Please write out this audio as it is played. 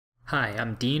Hi,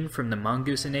 I'm Dean from the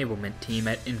Mongoose Enablement Team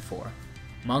at Infor.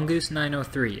 Mongoose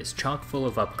 903 is chock full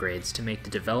of upgrades to make the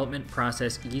development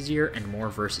process easier and more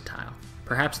versatile.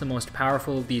 Perhaps the most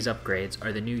powerful of these upgrades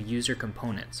are the new user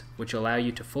components, which allow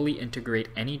you to fully integrate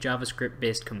any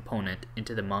JavaScript-based component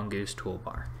into the Mongoose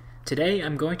toolbar. Today,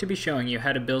 I'm going to be showing you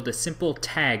how to build a simple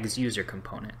tags user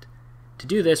component. To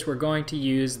do this, we're going to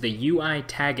use the UI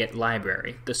Tagit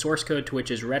library, the source code to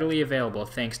which is readily available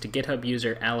thanks to GitHub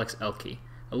user Alex Elke.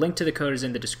 A link to the code is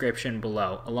in the description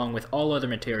below, along with all other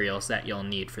materials that you'll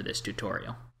need for this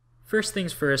tutorial. First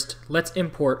things first, let's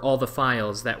import all the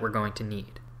files that we're going to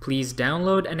need. Please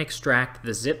download and extract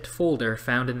the zipped folder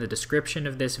found in the description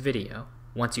of this video.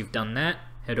 Once you've done that,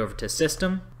 head over to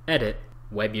System, Edit,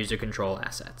 Web User Control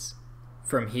Assets.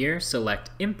 From here,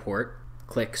 select Import,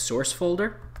 click Source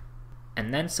Folder,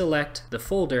 and then select the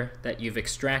folder that you've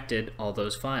extracted all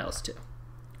those files to.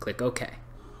 Click OK.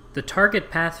 The target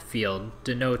path field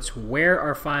denotes where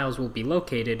our files will be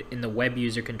located in the Web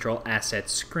User Control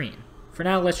Assets screen. For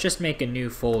now, let's just make a new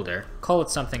folder. Call it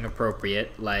something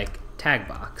appropriate like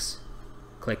Tagbox.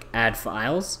 Click Add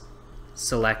Files,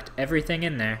 select everything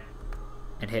in there,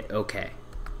 and hit OK.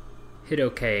 Hit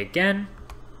OK again,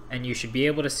 and you should be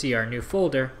able to see our new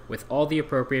folder with all the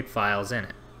appropriate files in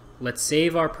it. Let's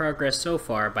save our progress so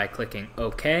far by clicking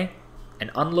OK and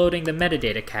unloading the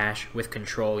metadata cache with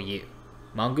Ctrl-U.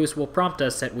 Mongoose will prompt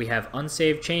us that we have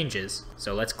unsaved changes,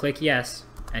 so let's click Yes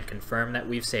and confirm that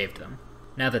we've saved them.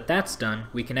 Now that that's done,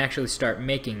 we can actually start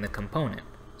making the component.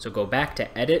 So go back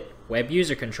to Edit, Web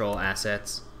User Control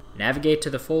Assets, navigate to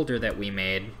the folder that we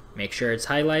made, make sure it's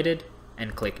highlighted,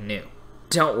 and click New.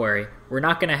 Don't worry, we're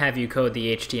not going to have you code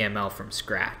the HTML from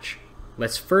scratch.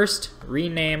 Let's first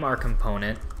rename our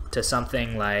component to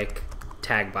something like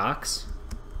Tagbox.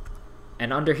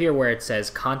 And under here where it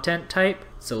says Content Type,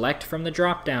 select from the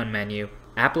drop-down menu,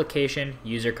 Application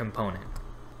User Component.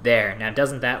 There, now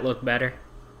doesn't that look better?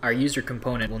 Our user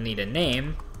component will need a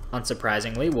name.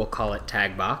 Unsurprisingly, we'll call it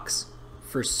Tagbox.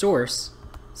 For source,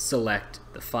 select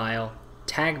the file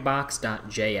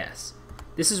tagbox.js.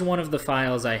 This is one of the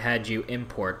files I had you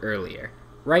import earlier.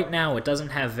 Right now, it doesn't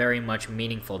have very much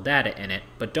meaningful data in it,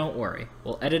 but don't worry,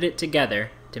 we'll edit it together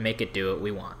to make it do what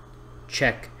we want.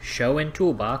 Check Show in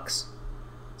Toolbox,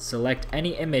 select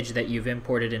any image that you've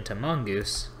imported into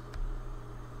Mongoose,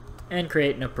 and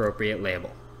create an appropriate label.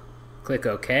 Click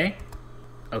OK,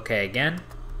 OK again,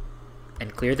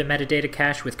 and clear the metadata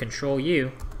cache with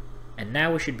Ctrl-U, and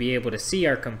now we should be able to see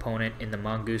our component in the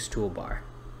Mongoose toolbar.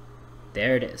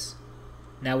 There it is.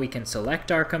 Now we can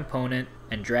select our component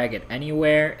and drag it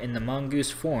anywhere in the Mongoose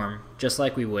form, just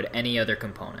like we would any other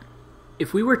component.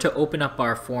 If we were to open up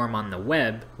our form on the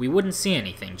web, we wouldn't see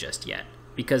anything just yet,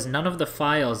 because none of the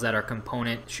files that our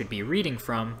component should be reading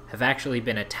from have actually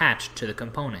been attached to the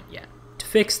component yet. To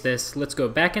fix this, let's go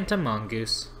back into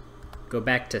Mongoose, go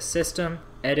back to System,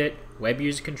 Edit, Web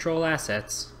User Control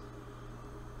Assets,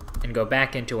 and go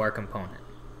back into our component.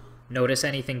 Notice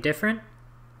anything different?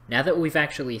 Now that we've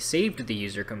actually saved the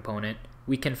user component,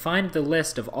 we can find the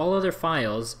list of all other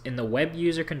files in the Web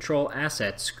User Control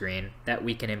Assets screen that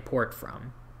we can import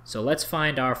from. So let's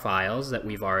find our files that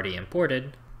we've already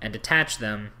imported and attach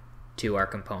them to our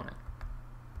component.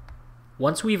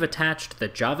 Once we've attached the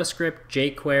JavaScript,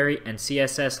 jQuery, and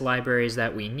CSS libraries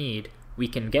that we need, we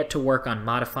can get to work on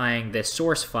modifying this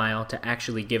source file to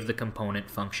actually give the component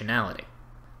functionality.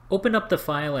 Open up the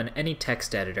file in any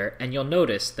text editor and you'll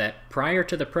notice that prior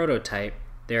to the prototype,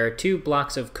 there are two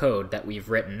blocks of code that we've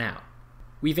written out.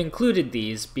 We've included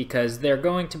these because they're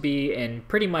going to be in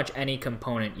pretty much any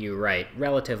component you write,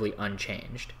 relatively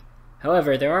unchanged.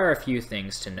 However, there are a few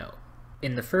things to note.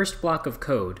 In the first block of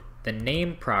code, the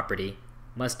name property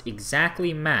must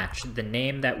exactly match the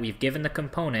name that we've given the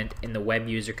component in the Web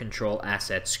User Control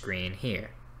Assets screen here.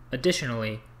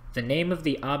 Additionally, the name of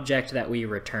the object that we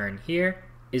return here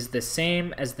is the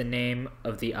same as the name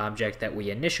of the object that we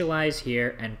initialize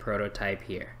here and prototype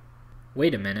here.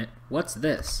 Wait a minute, what's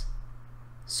this?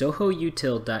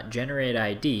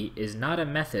 SohoUtil.generateID is not a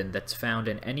method that's found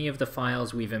in any of the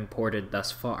files we've imported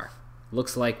thus far.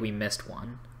 Looks like we missed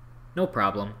one. No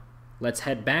problem. Let's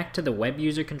head back to the Web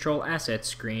User Control Assets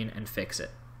screen and fix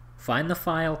it. Find the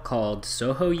file called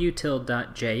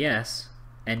SohoUtil.js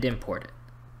and import it.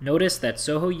 Notice that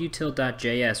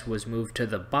SohoUtil.js was moved to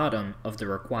the bottom of the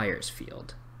Requires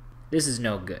field. This is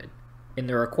no good. In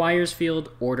the Requires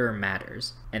field, order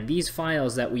matters, and these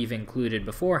files that we've included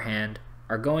beforehand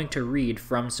are going to read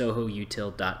from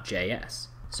SohoUtil.js.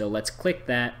 So let's click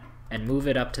that and move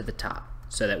it up to the top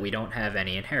so that we don't have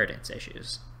any inheritance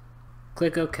issues.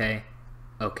 Click OK,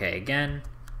 OK again,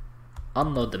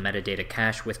 unload the metadata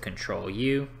cache with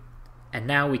Ctrl-U, And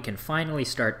now we can finally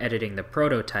start editing the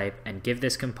prototype and give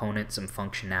this component some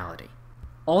functionality.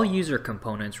 All user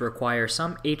components require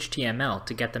some HTML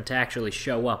to get them to actually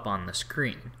show up on the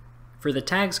screen. For the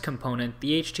tags component,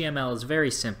 the HTML is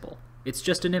very simple. It's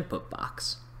just an input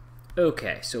box.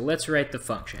 Okay, so let's write the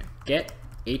function. Get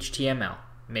HTML.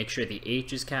 Make sure the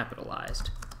H is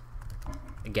capitalized.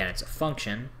 Again, it's a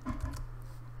function.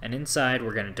 And inside,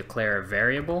 we're going to declare a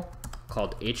variable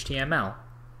called HTML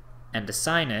and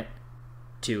assign it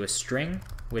to a string,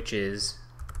 which is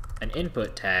an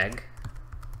input tag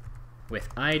with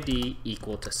ID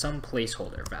equal to some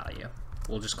placeholder value.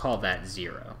 We'll just call that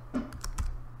 0.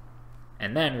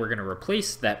 And then we're going to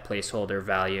replace that placeholder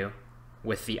value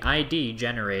with the ID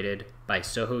generated by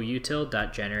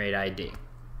sohoutil.generateID.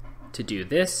 To do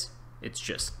this, it's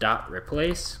just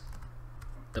 .replace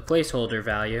the placeholder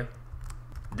value,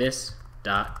 this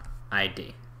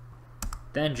 .id.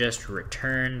 Then just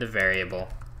return the variable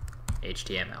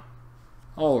HTML.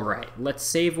 Alright, let's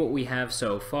save what we have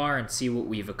so far and see what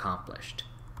we've accomplished.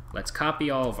 Let's copy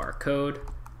all of our code,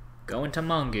 go into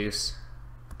Mongoose,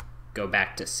 go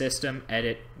back to System,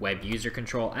 Edit, Web User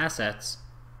Control Assets,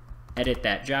 edit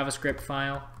that JavaScript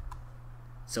file,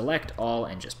 select all,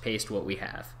 and just paste what we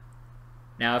have.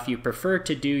 Now if you prefer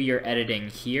to do your editing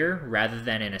here rather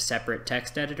than in a separate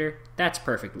text editor, that's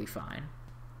perfectly fine.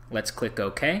 Let's click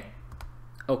OK,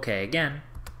 OK again,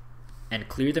 and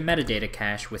clear the metadata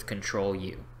cache with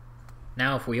Ctrl-U.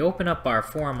 Now if we open up our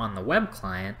form on the web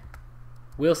client,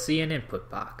 we'll see an input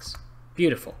box.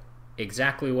 Beautiful,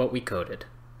 exactly what we coded.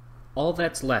 All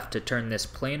that's left to turn this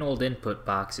plain old input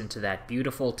box into that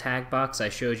beautiful tag box I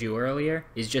showed you earlier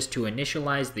is just to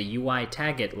initialize the UI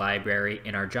tagit library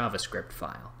in our JavaScript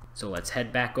file. So let's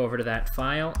head back over to that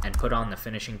file and put on the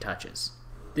finishing touches.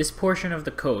 This portion of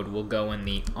the code will go in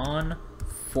the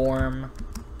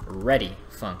onFormReady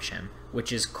function,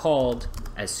 which is called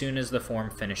as soon as the form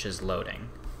finishes loading.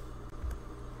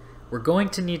 We're going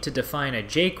to need to define a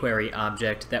jQuery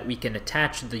object that we can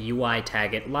attach the UI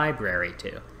tagit library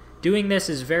to. Doing this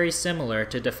is very similar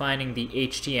to defining the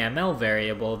HTML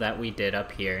variable that we did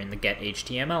up here in the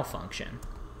getHTML function.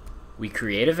 We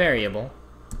create a variable,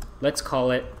 let's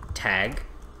call it tag,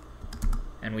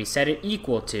 and we set it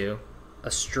equal to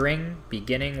a string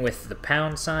beginning with the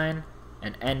 £sign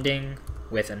and ending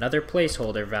with another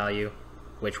placeholder value,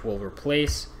 which we'll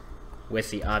replace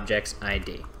with the object's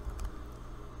ID.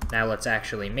 Now let's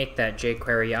actually make that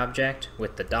jQuery object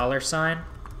with the $sign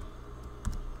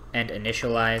and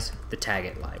initialize the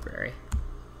tagit library.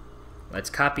 Let's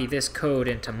copy this code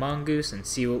into Mongoose and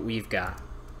see what we've got.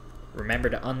 Remember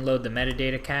to unload the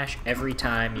metadata cache every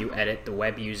time you edit the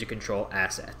web user control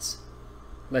assets.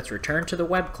 Let's return to the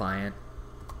web client,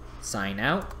 sign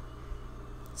out,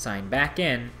 sign back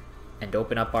in, and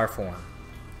open up our form.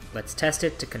 Let's test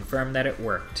it to confirm that it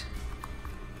worked.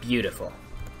 Beautiful.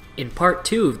 In part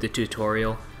 2 of the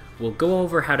tutorial, we'll go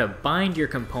over how to bind your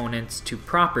components to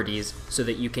properties so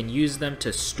that you can use them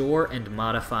to store and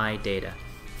modify data.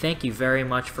 Thank you very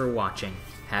much for watching.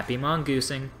 Happy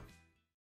mongoosing!